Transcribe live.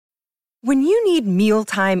When you need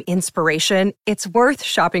mealtime inspiration, it's worth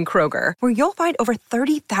shopping Kroger, where you'll find over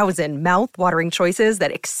 30,000 mouth-watering choices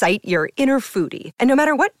that excite your inner foodie. And no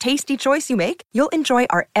matter what tasty choice you make, you'll enjoy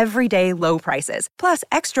our everyday low prices, plus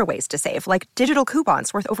extra ways to save, like digital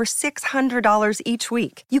coupons worth over $600 each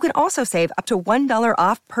week. You can also save up to $1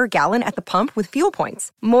 off per gallon at the pump with fuel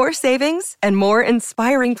points. More savings and more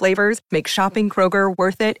inspiring flavors make shopping Kroger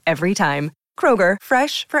worth it every time. Kroger,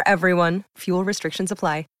 fresh for everyone. Fuel restrictions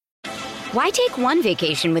apply. Why take one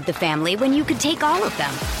vacation with the family when you could take all of them?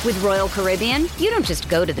 With Royal Caribbean, you don't just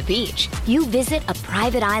go to the beach. You visit a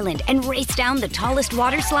private island and race down the tallest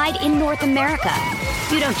water slide in North America.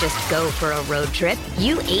 You don't just go for a road trip.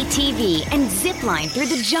 You ATV and zip line through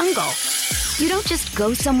the jungle. You don't just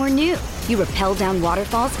go somewhere new. You rappel down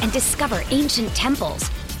waterfalls and discover ancient temples.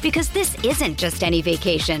 Because this isn't just any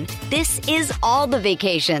vacation. This is all the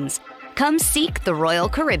vacations. Come seek the Royal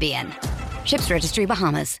Caribbean. Ships Registry,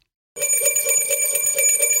 Bahamas.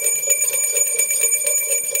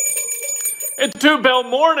 It's 2 Bell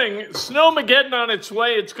morning. Snowmageddon on its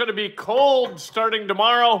way. It's going to be cold starting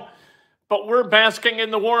tomorrow, but we're basking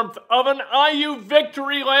in the warmth of an IU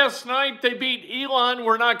victory last night. They beat Elon.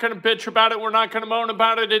 We're not going to bitch about it. We're not going to moan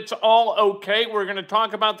about it. It's all okay. We're going to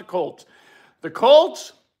talk about the Colts. The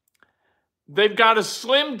Colts, they've got a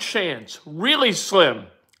slim chance, really slim,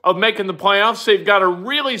 of making the playoffs. They've got a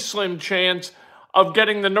really slim chance of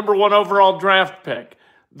getting the number 1 overall draft pick.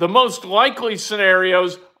 The most likely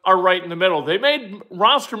scenarios are right in the middle. They made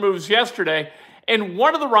roster moves yesterday, and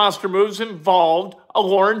one of the roster moves involved a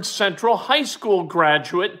Lawrence Central High School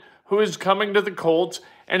graduate who is coming to the Colts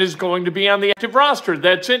and is going to be on the active roster.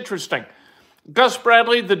 That's interesting. Gus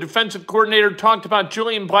Bradley, the defensive coordinator, talked about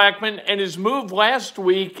Julian Blackmon and his move last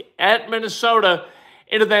week at Minnesota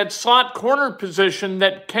into that slot corner position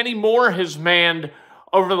that Kenny Moore has manned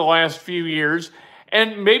over the last few years.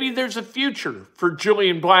 And maybe there's a future for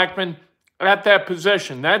Julian Blackmon at that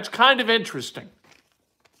position. That's kind of interesting.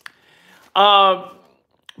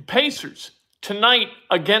 Pacers tonight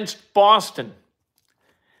against Boston.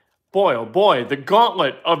 Boy, oh boy, the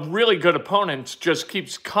gauntlet of really good opponents just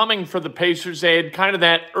keeps coming for the Pacers. They had kind of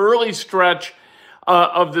that early stretch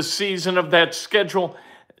of the season, of that schedule,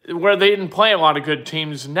 where they didn't play a lot of good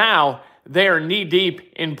teams. Now they are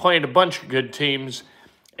knee-deep in playing a bunch of good teams,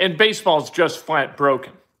 and baseball's just flat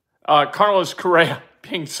broken. Carlos Correa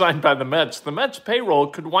being signed by the Mets payroll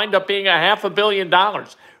could wind up being $500 million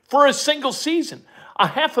for a single season.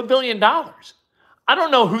 $500 million. I don't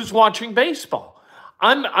know who's watching baseball.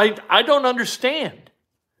 I don't understand.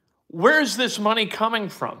 Where's this money coming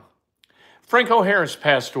from? Franco Harris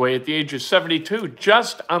passed away at the age of 72,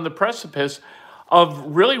 just on the precipice of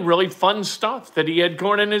really, really fun stuff that he had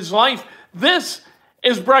going in his life. This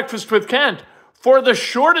is Breakfast with Kent for the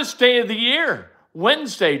shortest day of the year.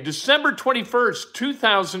 Wednesday, December 21st,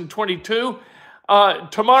 2022.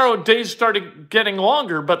 Tomorrow, days started getting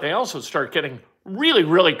longer, but they also start getting really,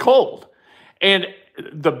 really cold. And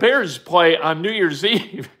the Bears play on New Year's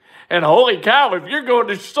Eve. And holy cow, if you're going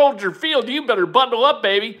to Soldier Field, you better bundle up,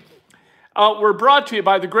 baby. We're brought to you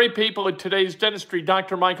by the great people at Today's Dentistry.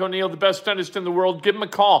 Dr. Mike O'Neill, the best dentist in the world. Give him a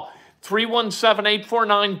call,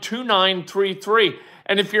 317-849-2933.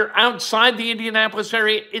 And if you're outside the Indianapolis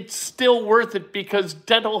area, it's still worth it because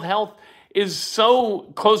dental health is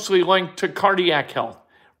so closely linked to cardiac health.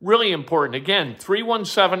 Really important. Again,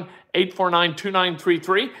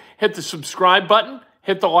 317-849-2933. Hit the subscribe button,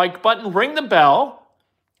 hit the like button, ring the bell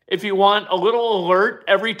if you want a little alert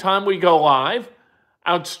every time we go live.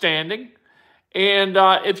 Outstanding. And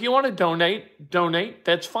if you want to donate,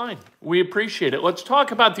 that's fine. We appreciate it. Let's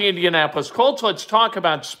talk about the Indianapolis Colts. Let's talk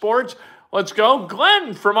about sports. Let's go.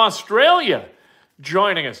 Glenn from Australia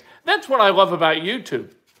joining us. That's what I love about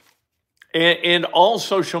YouTube and all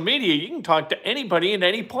social media. You can talk to anybody in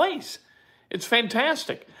any place. It's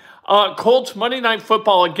fantastic. Colts Monday Night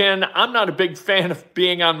Football again. I'm not a big fan of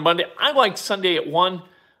being on Monday. I like Sunday at 1.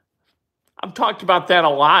 I've talked about that a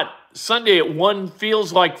lot. Sunday at 1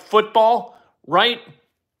 feels like football, right?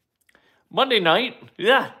 Monday night,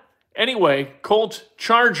 yeah. Anyway, Colts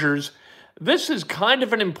Chargers. This is kind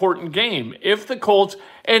of an important game. If the Colts,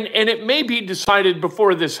 and it may be decided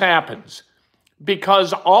before this happens,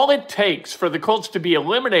 because all it takes for the Colts to be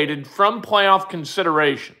eliminated from playoff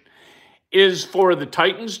consideration is for the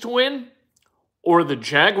Titans to win, or the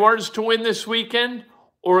Jaguars to win this weekend,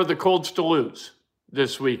 or the Colts to lose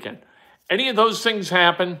this weekend. Any of those things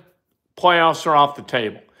happen, playoffs are off the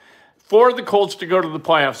table. For the Colts to go to the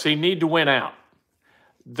playoffs, they need to win out.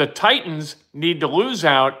 The Titans need to lose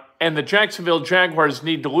out, and the Jacksonville Jaguars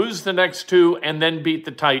need to lose the next 2 and then beat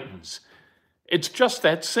the Titans. It's just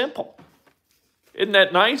that simple. Isn't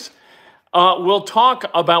that nice? We'll talk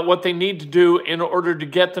about what they need to do in order to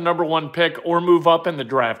get the number one pick or move up in the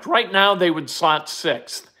draft. Right now, they would slot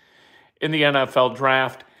 6th in the NFL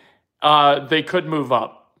draft. They could move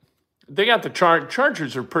up. They got the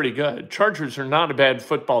Chargers are pretty good. Chargers are not a bad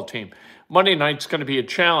football team. Monday night's going to be a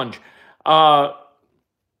challenge.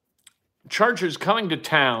 Chargers coming to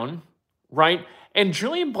town, right? And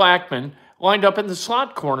Julian Blackmon lined up in the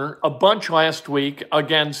slot corner a bunch last week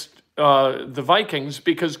against the Vikings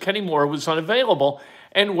because Kenny Moore was unavailable.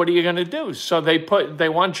 And what are you going to do? So they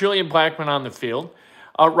want Julian Blackmon on the field.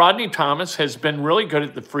 Rodney Thomas has been really good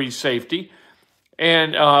at the free safety.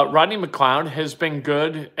 And Rodney McLeod has been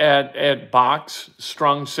good at box,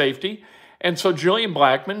 strong safety. And so Julian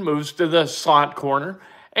Blackmon moves to the slot corner,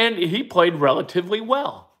 and he played relatively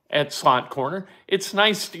well at slot corner. It's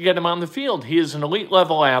nice to get him on the field. He is an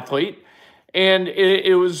elite-level athlete, and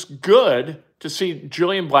it was good to see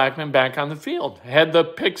Julian Blackmon back on the field. Had the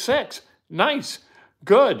pick 6. Nice.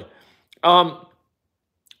 Good. And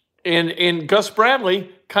Gus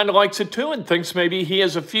Bradley kind of likes it too and thinks maybe he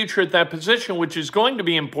has a future at that position, which is going to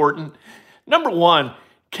be important. Number one,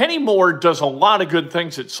 Kenny Moore does a lot of good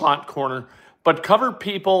things at slot corner, but cover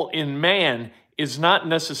people in man is not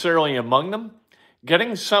necessarily among them.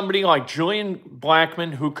 Getting somebody like Julian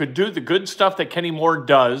Blackmon who could do the good stuff that Kenny Moore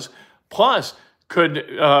does, plus could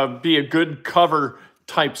be a good cover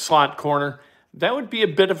type slot corner, that would be a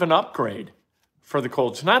bit of an upgrade for the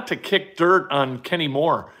Colts. Not to kick dirt on Kenny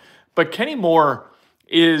Moore, but Kenny Moore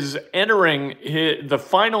is entering the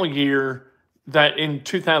final year that in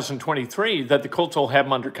 2023 that the Colts will have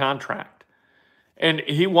him under contract. And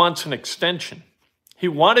he wants an extension. He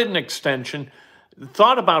wanted an extension,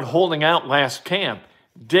 thought about holding out last camp,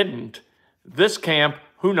 didn't. This camp,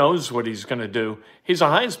 who knows what he's going to do. He's the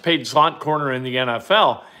highest paid slot corner in the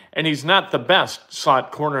NFL, and he's not the best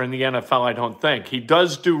slot corner in the NFL, I don't think. He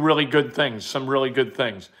does do really good things, some really good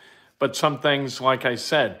things. But some things, like I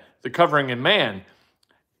said, the covering in man,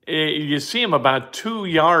 you see him about 2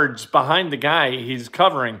 yards behind the guy he's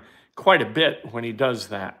covering quite a bit when he does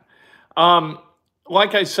that.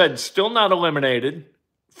 Like I said, still not eliminated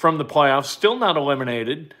from the playoffs, still not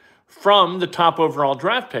eliminated from the top overall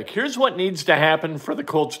draft pick. Here's what needs to happen for the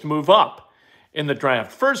Colts to move up in the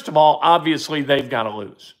draft. First of all, obviously, they've got to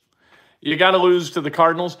lose. You got to lose to the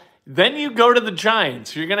Cardinals. Then you go to the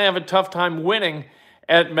Giants. You're going to have a tough time winning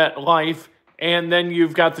at MetLife. And then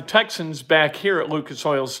you've got the Texans back here at Lucas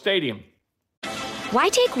Oil Stadium. Why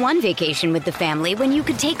take one vacation with the family when you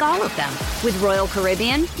could take all of them? With Royal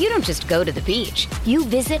Caribbean, you don't just go to the beach. You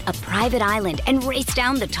visit a private island and race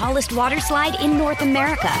down the tallest water slide in North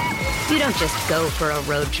America. You don't just go for a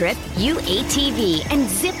road trip. You ATV and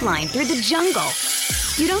zip line through the jungle.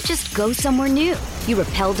 You don't just go somewhere new. You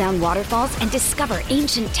rappel down waterfalls and discover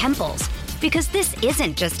ancient temples. Because this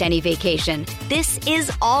isn't just any vacation. This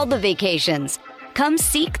is all the vacations. Come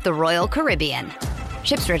seek the Royal Caribbean.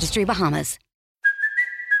 Ships Registry, Bahamas.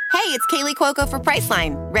 Hey, it's Kaylee Cuoco for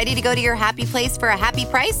Priceline. Ready to go to your happy place for a happy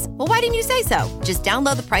price? Well, why didn't you say so? Just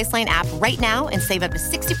download the Priceline app right now and save up to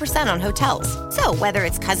 60% on hotels. So whether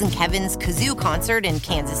it's Cousin Kevin's Kazoo Concert in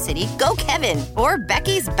Kansas City, go Kevin, or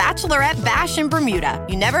Becky's Bachelorette Bash in Bermuda,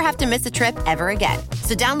 you never have to miss a trip ever again.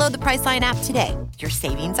 So download the Priceline app today. Your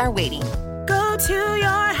savings are waiting. Go to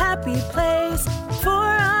your happy place for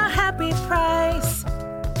a happy price.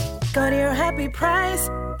 Go to your happy price,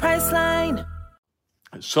 Priceline.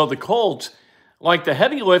 So the Colts, like the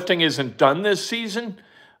heavy lifting isn't done this season,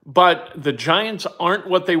 but the Giants aren't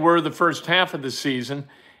what they were the first half of the season.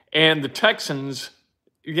 And the Texans,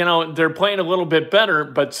 they're playing a little bit better,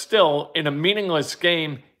 but still in a meaningless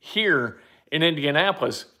game here in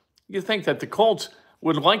Indianapolis. You think that the Colts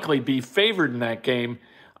would likely be favored in that game.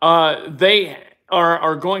 They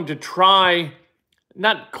are going to try,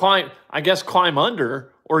 not climb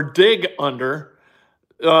under or dig under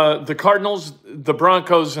the Cardinals, the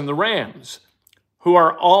Broncos, and the Rams, who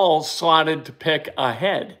are all slotted to pick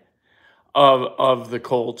ahead of the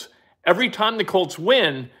Colts. Every time the Colts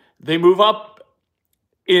win, they move up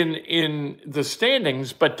in the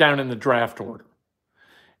standings, but down in the draft order.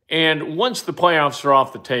 And once the playoffs are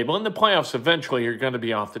off the table, and the playoffs eventually are going to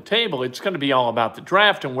be off the table, it's going to be all about the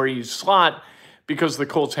draft and where you slot, because the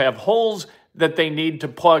Colts have holes that they need to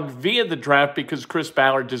plug via the draft, because Chris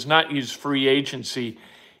Ballard does not use free agency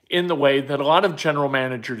in the way that a lot of general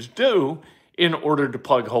managers do in order to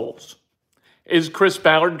plug holes. Is Chris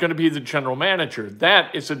Ballard going to be the general manager?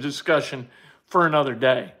 That is a discussion for another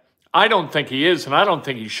day. I don't think he is, and I don't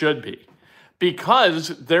think he should be, because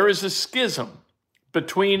there is a schism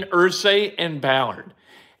between Irsay and Ballard.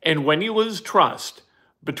 And when you lose trust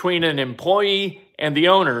between an employee and the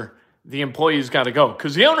owner, the employee's got to go.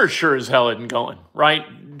 Because the owner sure as hell isn't going,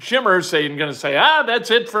 right? Jim Irsay isn't going to say,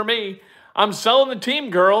 that's it for me. I'm selling the team,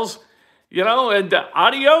 girls. And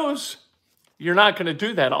adios. You're not going to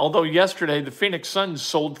do that. Although yesterday, the Phoenix Suns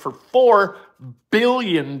sold for $4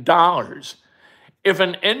 billion. If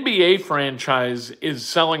an NBA franchise is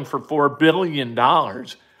selling for $4 billion,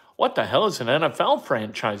 what the hell is an NFL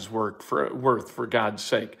franchise worth, for God's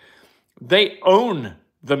sake? They own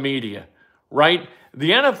the media, right?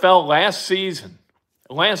 The NFL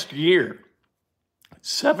last year,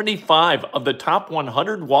 75 of the top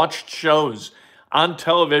 100 watched shows on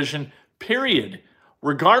television, period,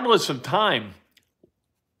 regardless of time,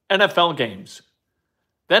 NFL games.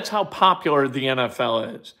 That's how popular the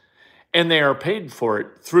NFL is. And they are paid for it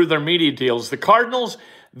through their media deals. The Cardinals,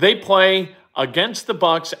 they play against the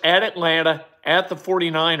Bucs at Atlanta at the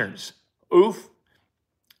 49ers. Oof.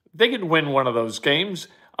 They could win one of those games.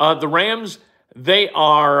 The Rams, they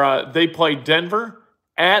play Denver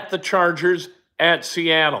at the Chargers at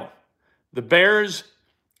Seattle. The Bears,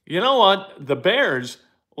 you know what? The Bears,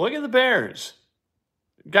 look at the Bears.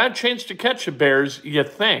 Got a chance to catch the Bears, you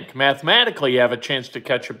think. Mathematically, you have a chance to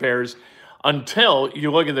catch the Bears until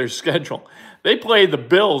you look at their schedule. They play the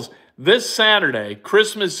Bills this Saturday,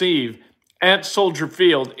 Christmas Eve, at Soldier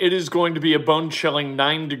Field. It is going to be a bone-chilling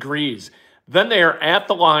 9 degrees. Then they are at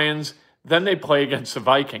the Lions. Then they play against the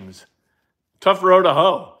Vikings. Tough road to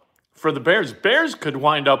hoe for the Bears. Bears could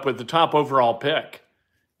wind up with the top overall pick.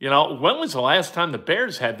 When was the last time the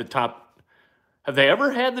Bears had the top? Have they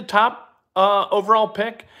ever had the top overall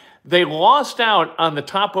pick? They lost out on the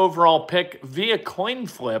top overall pick via coin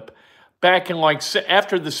flip back in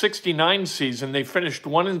after the 69 season. They finished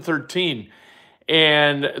 1-13,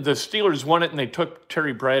 and the Steelers won it, and they took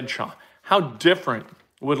Terry Bradshaw. How different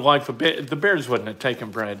would life have been? The Bears wouldn't have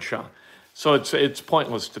taken Bradshaw, so it's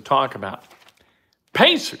pointless to talk about.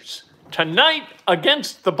 Pacers tonight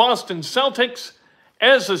against the Boston Celtics.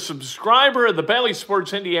 As a subscriber of the Bally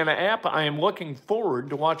Sports Indiana app, I am looking forward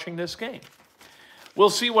to watching this game. We'll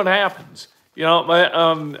see what happens.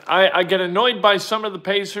 I get annoyed by some of the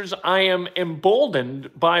Pacers. I am emboldened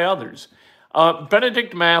by others.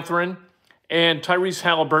 Benedict Mathurin and Tyrese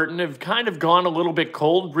Halliburton have kind of gone a little bit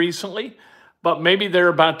cold recently, but maybe they're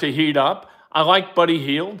about to heat up. I like Buddy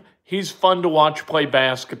Hield. He's fun to watch play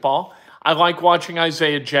basketball. I like watching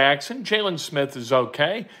Isaiah Jackson. Jalen Smith is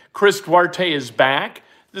okay. Chris Duarte is back.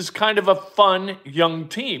 This is kind of a fun young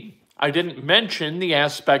team. I didn't mention the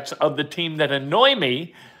aspects of the team that annoy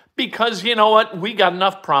me because, you know what, we got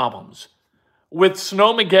enough problems. With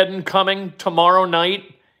Snowmageddon coming tomorrow night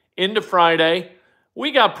into Friday,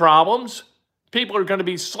 we got problems. People are going to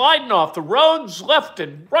be sliding off the roads left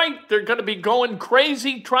and right. They're going to be going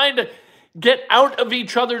crazy, trying to get out of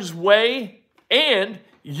each other's way and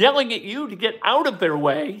yelling at you to get out of their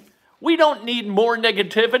way. We don't need more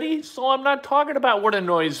negativity, so I'm not talking about what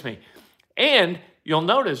annoys me. And you'll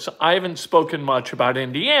notice I haven't spoken much about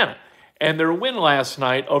Indiana and their win last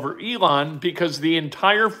night over Elon because the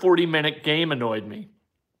entire 40-minute game annoyed me.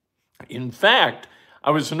 In fact,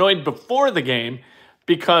 I was annoyed before the game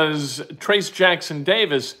because Trace Jackson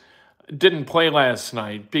Davis didn't play last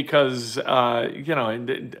night because,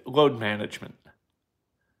 load management.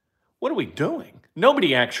 What are we doing?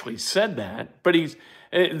 Nobody actually said that, but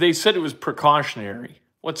they said it was precautionary.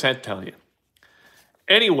 What's that tell you?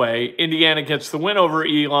 Anyway, Indiana gets the win over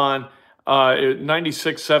Elon,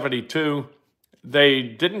 96-72. They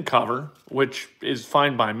didn't cover, which is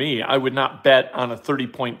fine by me. I would not bet on a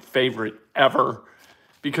 30-point favorite ever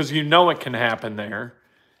because you know it can happen there.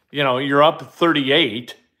 You're up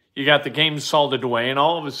 38. You got the game salted away, and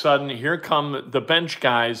all of a sudden, here come the bench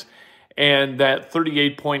guys, and that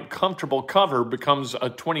 38-point comfortable cover becomes a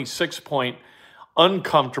 26-point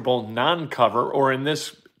uncomfortable non-cover, or in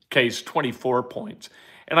this case, 24 points.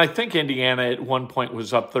 And I think Indiana at one point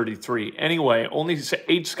was up 33. Anyway, only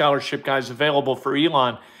 8 scholarship guys available for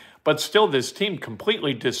Elon, but still this team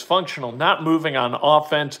completely dysfunctional, not moving on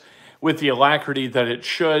offense with the alacrity that it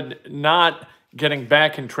should, not getting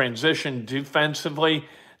back in transition defensively,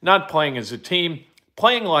 not playing as a team,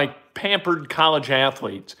 playing like pampered college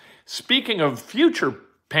athletes. Speaking of future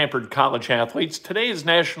pampered college athletes, today is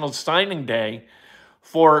National Signing Day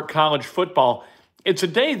for college football. It's a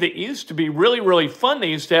day that used to be really, really fun. They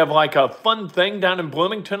used to have like a fun thing down in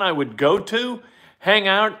Bloomington I would go to, hang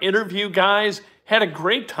out, interview guys, had a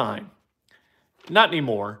great time. Not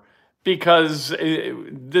anymore, because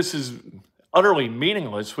this is utterly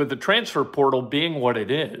meaningless with the transfer portal being what it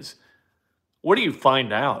is. What do you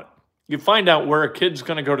find out? You find out where a kid's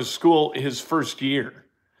going to go to school his first year.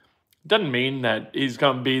 Doesn't mean that he's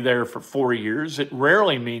going to be there for 4 years. It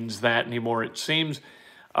rarely means that anymore, it seems.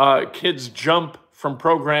 Kids jump from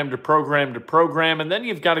program to program to program. And then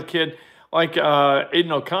you've got a kid like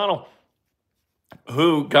Aiden O'Connell,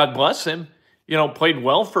 who, God bless him, played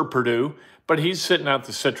well for Purdue, but he's sitting out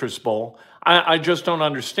the Citrus Bowl. I just don't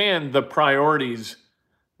understand the priorities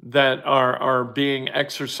that are being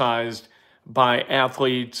exercised by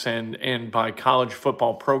athletes and by college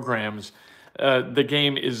football programs. The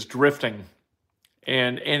game is drifting,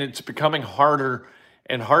 and it's becoming harder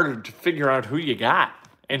and harder to figure out who you got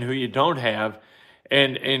and who you don't have.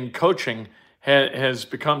 And coaching has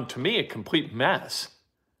become, to me, a complete mess,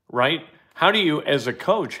 right? How do you, as a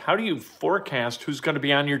coach, how do you forecast who's going to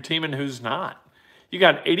be on your team and who's not? You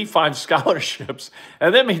got 85 scholarships,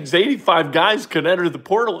 and that means 85 guys could enter the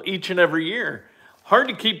portal each and every year. Hard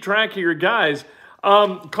to keep track of your guys.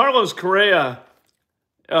 Carlos Correa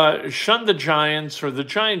shunned the Giants, or the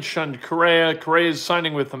Giants shunned Correa. Correa is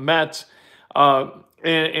signing with the Mets,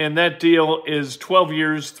 and that deal is 12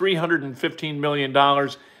 years, $315 million.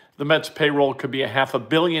 The Mets payroll could be $500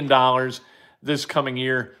 million this coming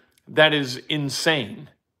year. That is insane.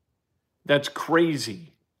 That's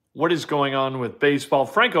crazy. What is going on with baseball?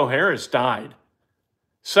 Franco Harris died,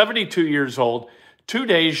 72 years old, 2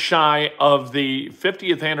 days shy of the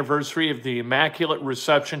 50th anniversary of the Immaculate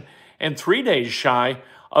Reception, and 3 days shy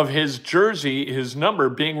of his jersey, his number,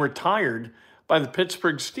 being retired by the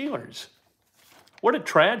Pittsburgh Steelers. What a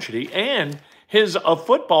tragedy. And his A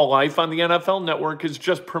Football Life on the NFL Network is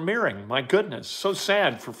just premiering. My goodness, so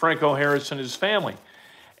sad for Franco Harris and his family.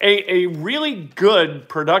 A really good,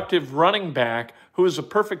 productive running back who is a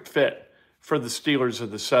perfect fit for the Steelers of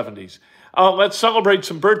the 70s. Let's celebrate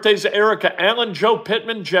some birthdays. Erica Allen, Joe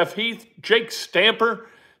Pittman, Jeff Heath, Jake Stamper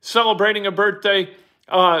celebrating a birthday.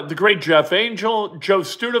 The great Jeff Angel, Joe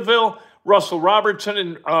Studeville, Russell Robertson,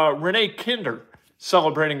 and Renee Kinder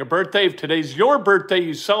celebrating a birthday. If today's your birthday,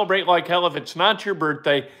 you celebrate like hell. If it's not your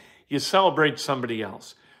birthday, you celebrate somebody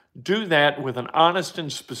else. Do that with an honest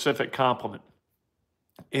and specific compliment.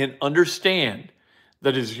 And understand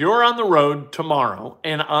that as you're on the road tomorrow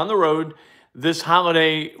and on the road this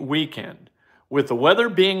holiday weekend, with the weather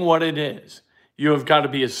being what it is, you have got to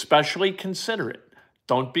be especially considerate.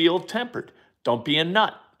 Don't be ill-tempered. Don't be a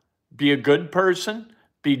nut. Be a good person.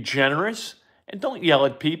 Be generous. And don't yell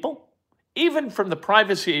at people. Even from the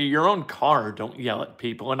privacy of your own car, don't yell at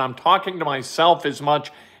people. And I'm talking to myself as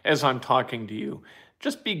much as I'm talking to you.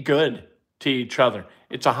 Just be good to each other.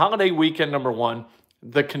 It's a holiday weekend, number one.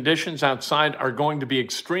 The conditions outside are going to be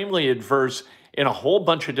extremely adverse in a whole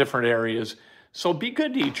bunch of different areas. So be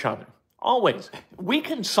good to each other, always. We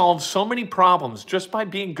can solve so many problems just by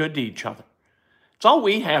being good to each other. It's all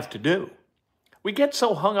we have to do. We get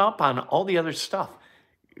so hung up on all the other stuff.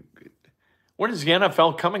 When is the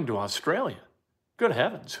NFL coming to Australia? Good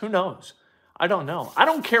heavens, who knows? I don't know. I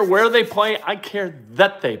don't care where they play. I care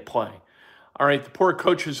that they play. All right, the poor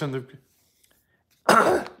coaches and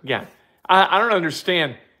the... yeah. I don't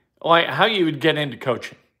understand how you would get into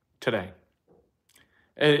coaching today.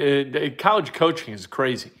 College coaching is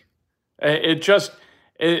crazy.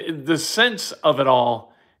 The sense of it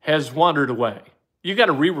all has wandered away. You got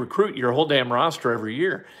to re-recruit your whole damn roster every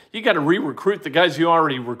year. You got to re-recruit the guys you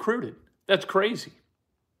already recruited. That's crazy.